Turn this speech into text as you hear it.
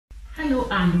Hello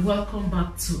and welcome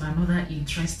back to another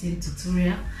interesting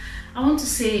tutorial. I want to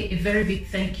say a very big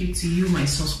thank you to you, my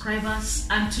subscribers,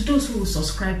 and to those who will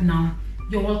subscribe now.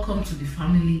 You're welcome to the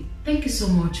family. Thank you so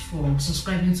much for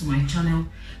subscribing to my channel.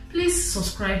 Please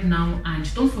subscribe now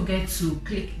and don't forget to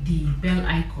click the bell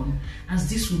icon, as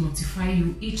this will notify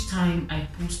you each time I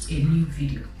post a new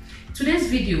video. Today's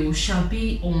video shall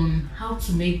be on how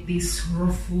to make this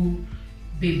ruffle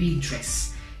baby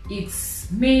dress. It's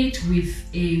made with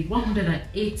a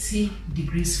 180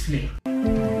 degrees flare.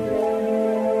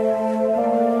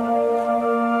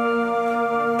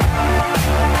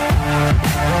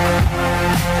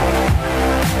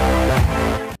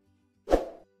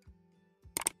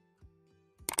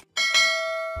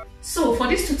 So for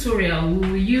this tutorial, we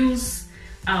will use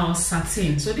our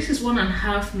satin. So this is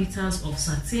 1.5 meters of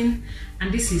satin,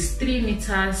 and this is 3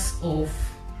 meters of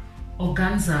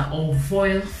organza or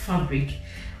voile fabric,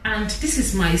 and this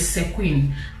is my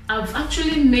sequin. I've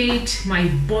actually made my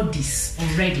bodice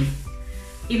already.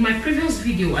 In my previous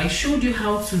video, I showed you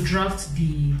how to draft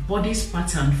the bodice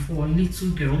pattern for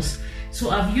little girls, so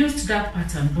I've used that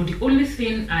pattern, but the only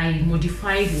thing I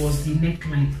modified was the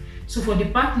neckline. So for the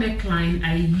back neckline,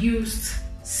 I used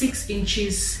 6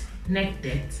 inches neck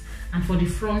depth, and for the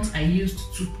front I used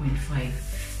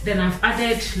 2.5. Then I've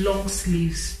added long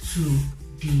sleeves to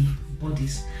the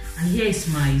bodice, and here is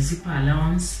my zipper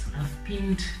allowance. I've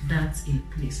pinned that in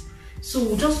place. So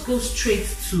we'll just go straight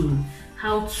to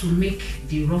how to make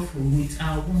the ruffle with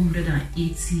our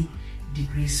 180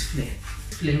 degrees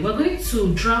flare. We're going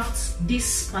to draft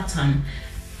this pattern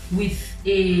with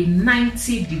a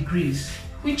 90 degrees,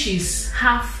 which is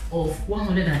half of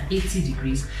 180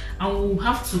 degrees, and we'll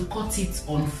have to cut it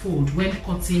on fold when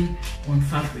cutting on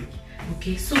fabric.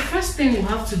 Okay, so first thing we'll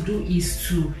have to do is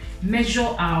to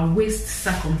measure our waist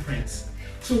circumference.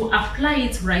 So we'll apply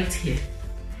it right here.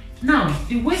 Now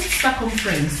the waist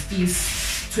circumference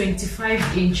is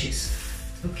 25 inches.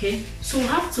 Okay, so we'll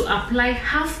have to apply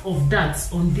half of that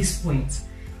on this point.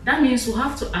 That means we'll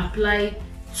have to apply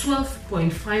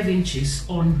 12.5 inches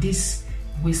on this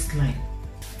waistline.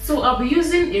 So I'll be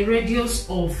using a radius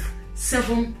of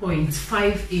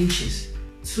 7.5 inches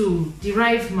to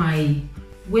derive my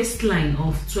waistline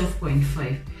of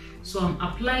 12.5. So I'm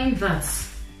applying that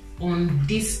on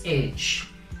this edge.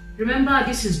 Remember,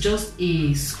 this is just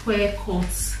a square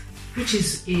cut, which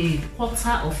is a quarter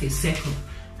of a circle,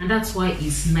 and that's why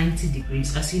it's 90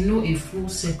 degrees. As you know, a full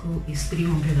circle is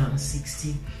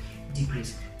 360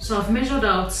 degrees. So I've measured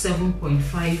out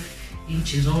 7.5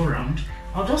 inches all around.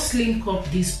 I'll just link up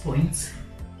this point.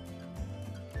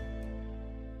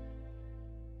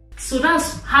 So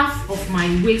that's half of my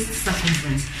waist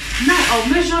circumference. Now I'll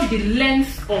measure the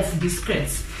length of the skirt,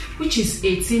 which is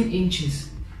 18 inches.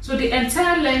 So the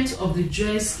entire length of the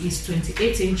dress is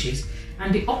 28 inches,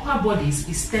 and the upper bodice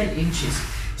is 10 inches.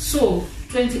 So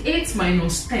 28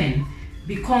 minus 10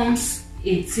 becomes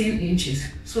 18 inches.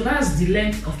 So that's the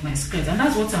length of my skirt, and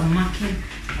that's what I'm marking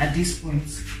at this point.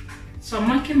 So I'm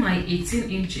marking my 18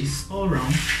 inches all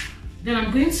around. Then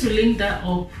I'm going to link that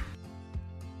up.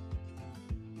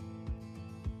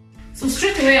 So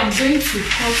straight away I'm going to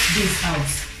cut this out.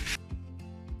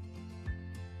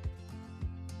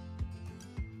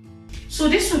 So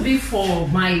this will be for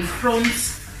my front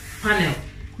panel.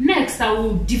 Next, I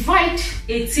will divide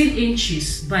 18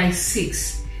 inches by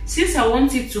 6, since I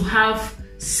want it to have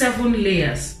 7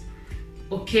 layers.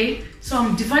 Okay, so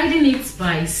I'm dividing it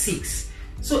by 6.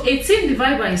 So 18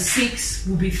 divided by 6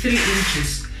 will be 3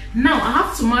 inches. Now I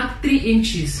have to mark 3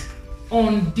 inches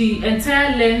on the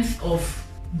entire length of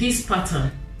this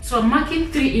pattern. So I'm marking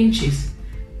 3 inches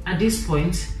at this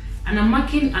point, and I'm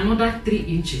marking another 3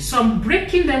 inches. So I'm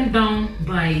breaking them down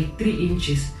by 3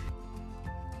 inches.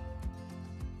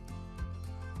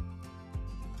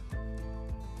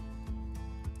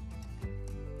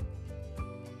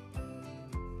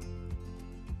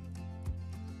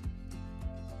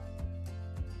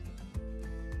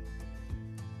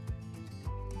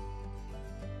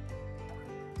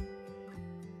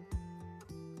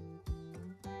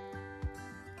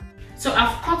 So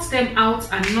I've cut them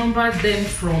out and numbered them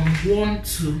from 1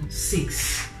 to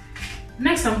 6.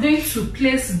 Next, I'm going to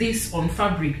place this on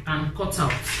fabric and cut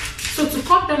out. So to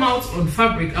cut them out on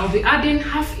fabric, I'll be adding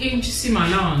 1/2 inch seam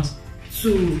allowance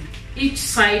to each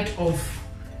side of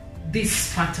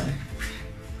this pattern.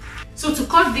 So to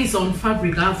cut this on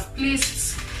fabric, I've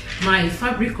placed my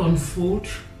fabric on fold.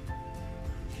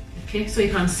 Okay, so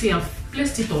you can see I've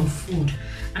placed it on fold,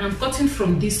 and I'm cutting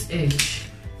from this edge.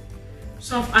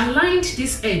 So I've aligned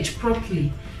this edge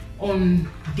properly on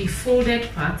the folded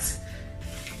part.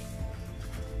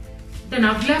 Then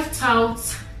I've left out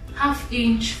 1/2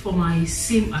 inch for my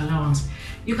seam allowance.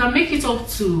 You can make it up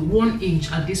to 1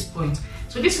 inch at this point.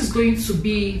 So this is going to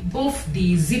be both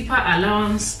the zipper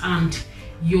allowance and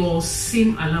your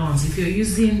seam allowance if you're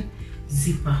using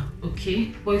zipper,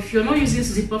 okay? But if you're not using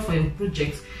zipper for your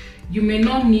project, you may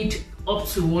not need up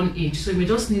to 1 inch, so you may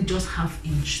just need just 1/2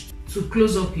 inch to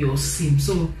close up your seam.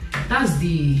 So that's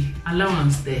the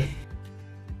allowance there.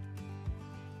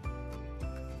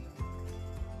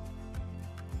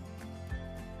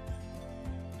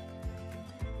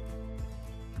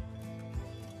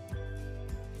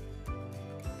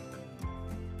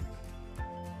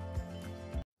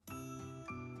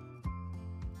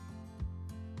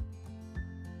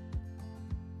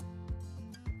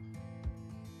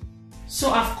 So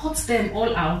I've cut them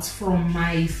all out from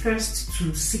my 1st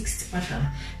to 6th pattern.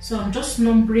 So I'm just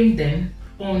numbering them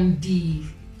on the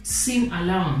seam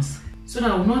allowance so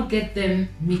that I will not get them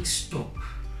mixed up,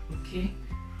 okay?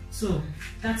 So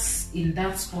that's in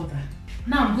that order.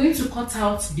 Now I'm going to cut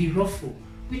out the ruffle,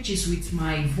 which is with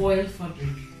my voile fabric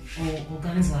or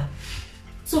organza.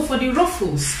 So for the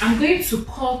ruffles, I'm going to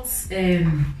cut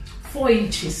 4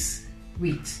 inches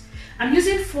width. I'm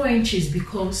using 4 inches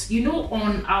because, you know,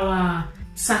 on our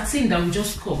satin that we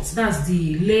just cut, that's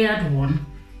the layered one,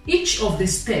 each of the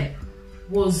step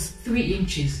was 3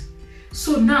 inches.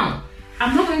 So now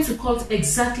I'm not going to cut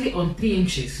exactly on 3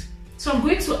 inches. So I'm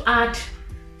going to add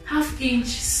 1/2 inch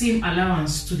seam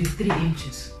allowance to the 3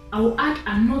 inches. I will add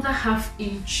another 1/2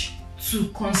 inch to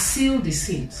conceal the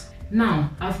seams. Now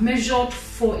I've measured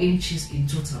 4 inches in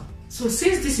total. So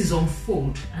since this is on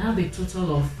fold, I have a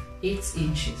total of 8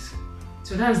 inches.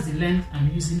 So that's the length I'm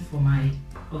using for my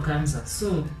organza.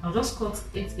 So I'll just cut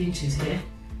 8 inches here.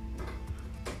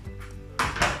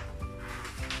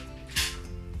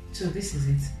 So this is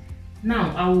it.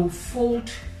 Now I will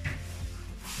fold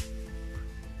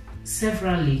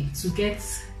severally to get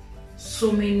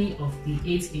so many of the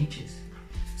 8 inches.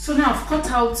 So now I've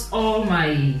cut out all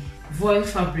my voile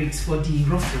fabrics for the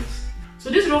ruffles. So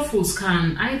these ruffles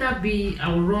can either be,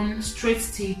 I'll run straight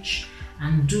stitch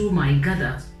and do my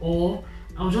gathers, or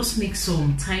I'll just make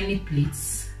some tiny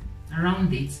pleats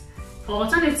around it. Or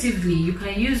alternatively, you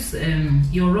can use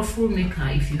your ruffle maker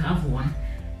if you have one.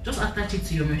 Just attach it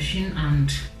to your machine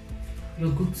and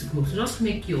you're good to go. So just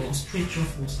make your straight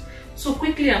ruffles. So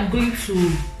quickly I'm going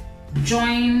to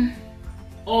join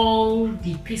all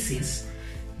the pieces,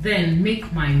 then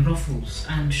make my ruffles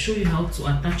and show you how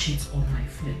to attach it on my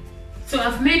flare. So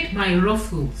I've made my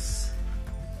ruffles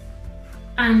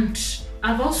and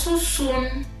I've also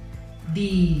sewn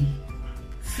the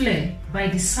flare by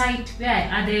the side where I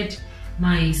added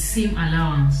my seam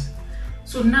allowance.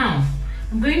 So now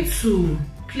I'm going to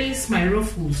place my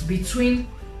ruffles between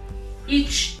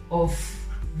each of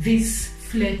these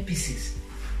flare pieces.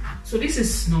 So this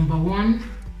is number 1,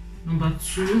 number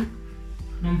 2,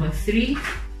 number 3,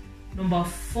 number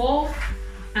 4,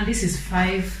 and this is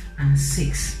 5 and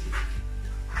 6.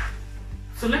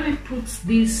 So let me put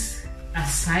this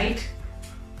aside,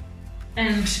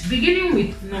 and beginning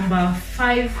with number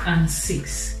 5 and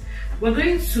 6, we're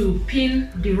going to pin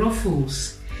the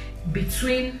ruffles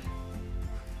between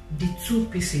the 2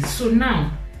 pieces. So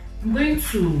now I'm going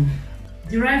to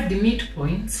derive the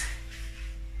midpoint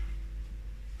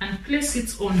and place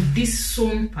it on this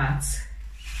sewn part.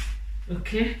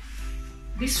 Okay,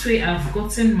 this way I've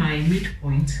gotten my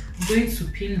midpoint. I'm going to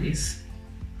pin this.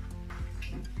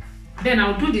 Then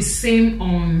I'll do the same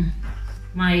on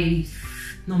my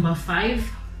number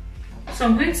 5. So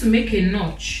I'm going to make a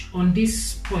notch on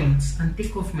this point and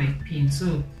take off my pin.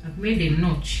 So I've made a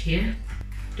notch here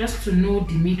just to know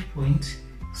the midpoint.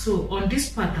 So on this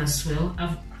part as well,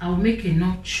 I'll make a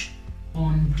notch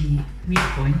on the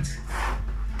midpoint.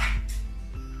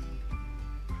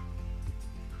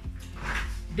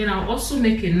 Then I'll also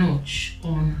make a notch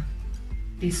on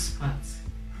this part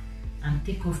and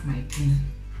take off my pin.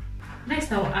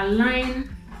 Next, I'll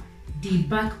align the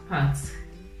back part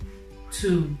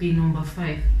to the number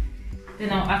 5.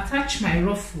 Then I'll attach my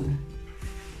ruffle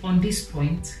on this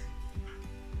point.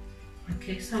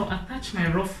 Okay, so I'll attach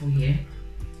my ruffle here.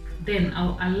 Then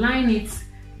I'll align it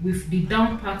with the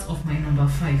down part of my number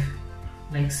 5,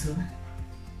 like so.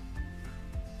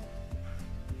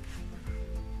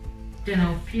 Then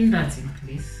I'll pin that in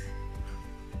place.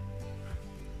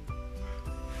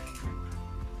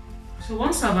 So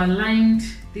once I've aligned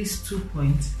these 2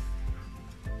 points,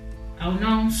 I'll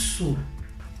now sew.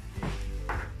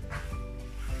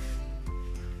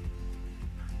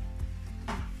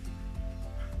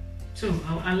 So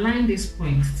I'll align this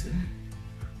point to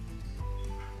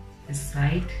the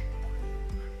side.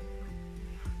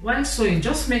 While sewing,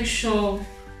 just make sure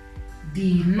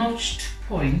the notched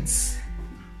points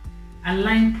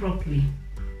align properly.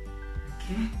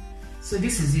 Okay, so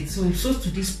this is it. So to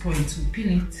this point, we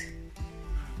pin it,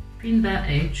 pin that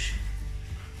edge.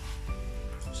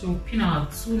 So pin our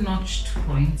 2 notched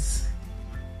points,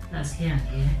 that's here and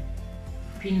here,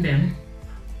 pin them,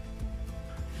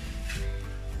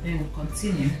 then we'll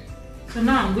continue. So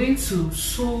now I'm going to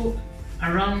sew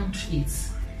around it,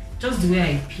 just the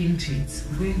way I pinned it.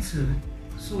 I'm going to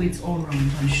sew it all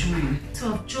around and show you.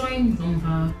 So I've joined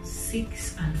number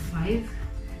 6 and 5,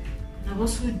 and I've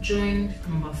also joined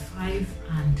number 5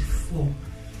 and 4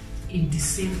 in the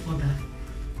same order.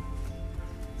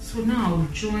 So now I'll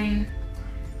join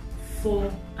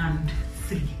 4 and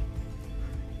 3.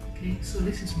 Okay, so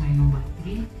this is my number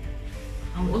 3.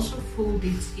 I'll also fold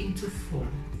it into 4,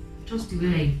 just the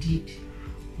way I did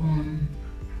on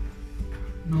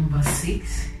number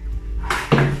 6.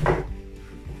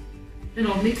 Then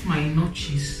I'll make my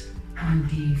notches on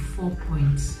the 4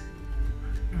 points.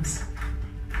 That's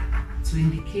to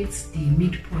indicate the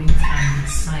midpoint and the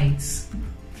sides.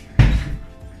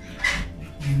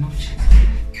 My notches.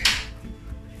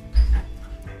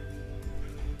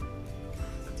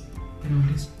 And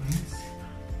on this point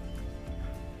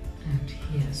and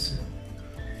here, so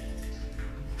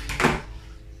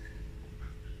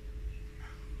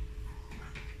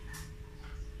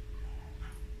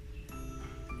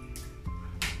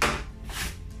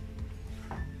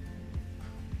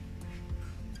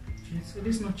so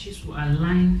these notches will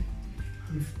align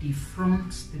with the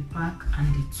front, the back,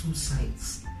 and the 2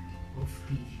 sides of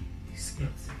the skirt.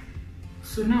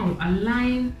 So now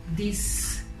align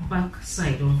this back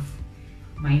side of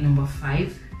my number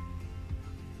 5.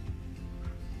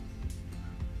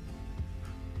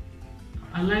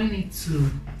 Align it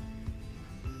to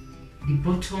the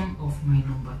bottom of my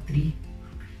number 3.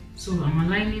 So I'm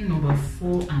aligning number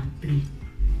 4 and 3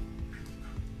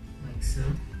 like so.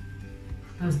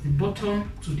 That's the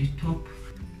bottom to the top,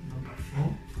 number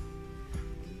 4.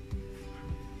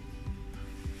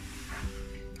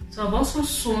 So I've also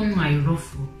sewn my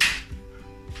ruffle.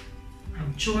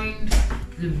 I've joined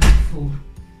the ruffle.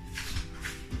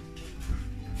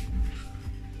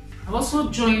 I've also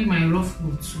joined my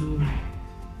ruffle to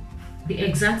the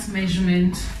exact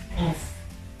measurement of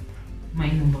my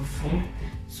number 4.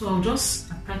 So I'll just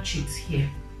attach it here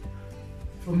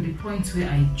from the point where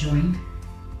I joined.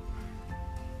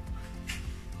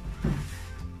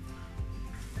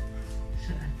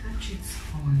 So attach it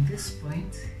on this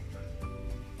point.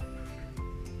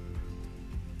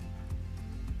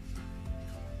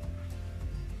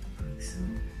 Like so.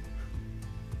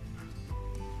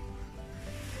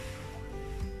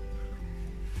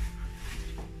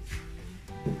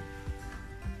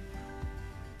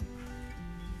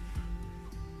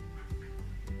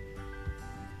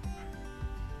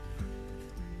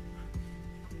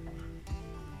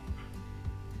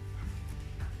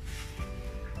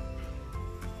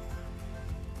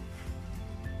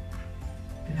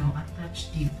 Then I'll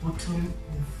attach the bottom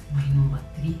of my number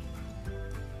 3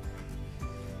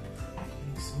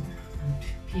 like so, and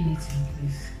pin it in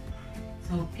place.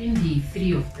 So I'll pin the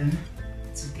 3 of them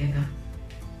together.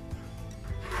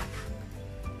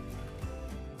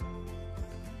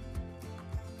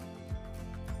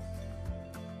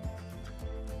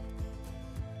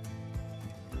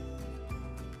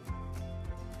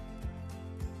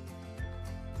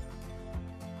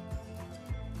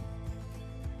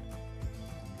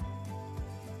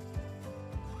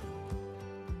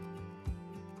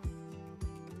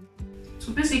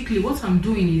 So basically what I'm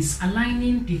doing is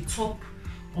aligning the top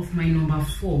of my number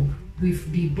 4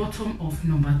 with the bottom of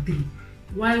number 3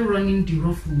 while running the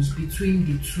ruffles between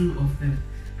the 2 of them.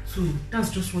 So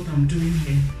that's just what I'm doing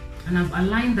here, and I've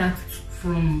aligned that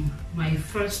from my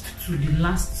first to the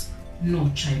last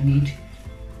notch I made.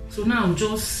 So now I'll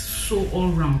just sew all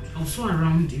round. I'll sew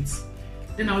around it,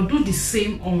 then I'll do the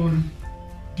same on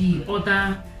the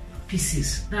other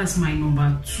pieces. That's my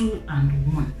number 2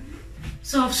 and 1.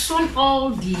 So I've sewn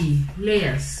all the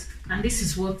layers, and this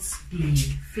is what the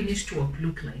finished work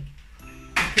look like.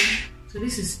 Okay, so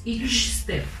this is each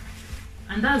step,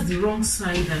 and that's the wrong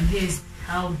side, and here's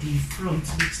how the front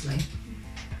looks like.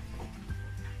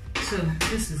 So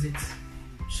this is it.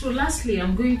 So lastly,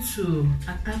 I'm going to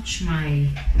attach my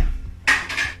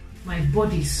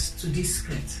bodice to this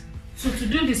skirt. So to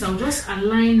do this, I'll just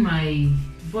align my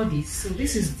bodice. So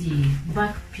this is the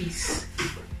back piece.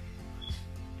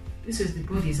 This is the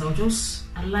bodice. I'll just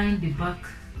align the back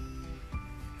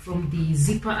from the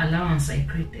zipper allowance I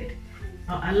created.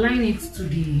 I'll align it to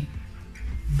the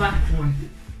back one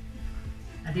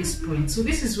at this point. So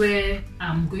this is where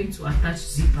I'm going to attach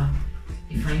zipper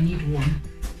if I need one.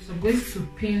 So So I'm going to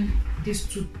pin these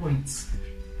 2 points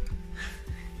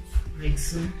like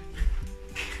so.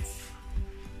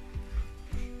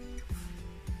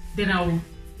 Then I'll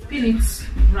pin it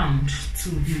round to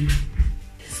the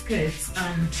skirt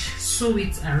and sew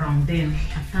it around, then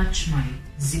attach my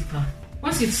zipper.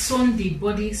 Once you've sewn the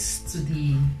bodies to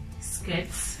the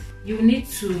skirts, you need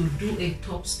to do a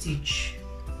top stitch,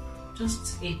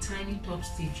 just a tiny top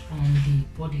stitch on the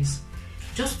bodies,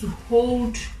 just to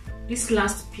hold this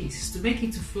last piece, to make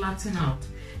it to flatten out,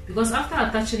 because after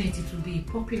attaching it, it will be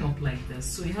popping up like this.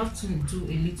 So you have to do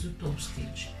a little top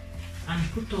stitch and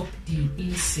put up the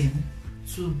inseam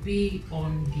to be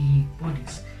on the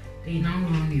bodies. Then you now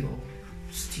run your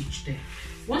stitch there.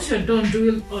 Once you're done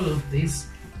doing all of this,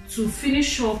 to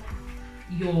finish up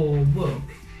your work,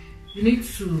 you need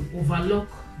to overlock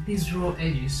these raw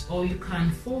edges, or you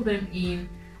can fold them in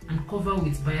and cover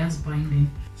with bias binding.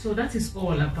 So that is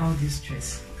all about this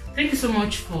dress. Thank you so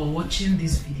much for watching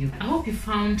this video. I hope you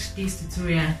found this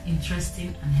tutorial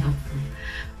interesting and helpful.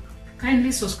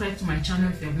 Kindly subscribe to my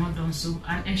channel if you have not done so,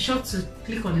 and ensure to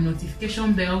click on the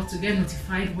notification bell to get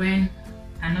notified when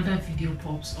another video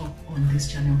pops up on this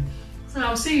channel. So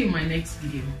I'll see you in my next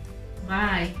video.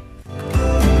 Bye.